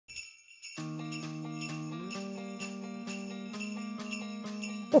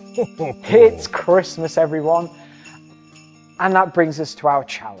It's Christmas, everyone. And that brings us to our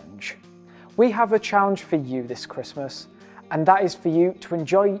challenge. We have a challenge for you this Christmas, and that is for you to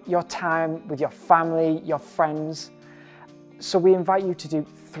enjoy your time with your family, your friends. So we invite you to do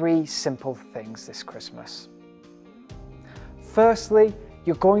 3 simple things this Christmas. Firstly,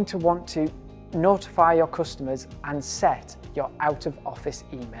 you're going to want to notify your customers and set your out of office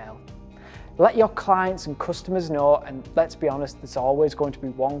email. Let your clients and customers know, and let's be honest, there's always going to be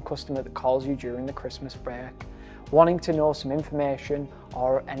one customer that calls you during the Christmas break, wanting to know some information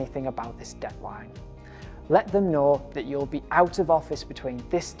or anything about this deadline. Let them know that you'll be out of office between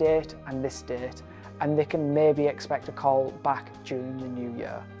this date and this date, and they can maybe expect a call back during the new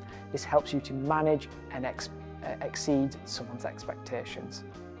year. This helps you to manage and exceed someone's expectations.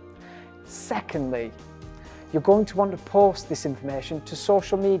 Secondly, you're going to want to post this information to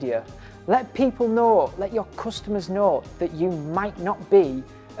social media. Let people know, let your customers know that you might not be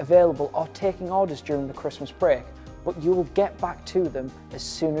available or taking orders during the Christmas break, but you will get back to them as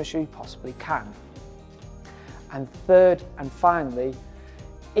soon as you possibly can. And third and finally,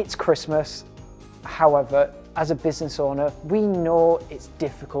 it's Christmas. However, as a business owner, we know it's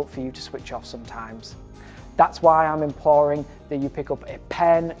difficult for you to switch off sometimes. That's why I'm imploring that you pick up a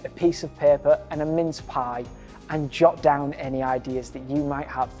pen, a piece of paper and a mince pie and jot down any ideas that you might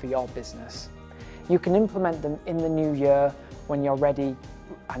have for your business. You can implement them in the new year when you're ready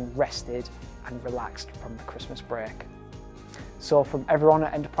and rested and relaxed from the Christmas break. So from everyone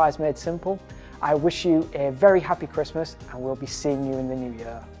at Enterprise Made Simple, I wish you a very happy Christmas, and we'll be seeing you in the new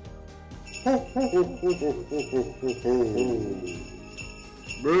year.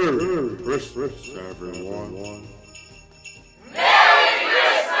 Merry Christmas, everyone.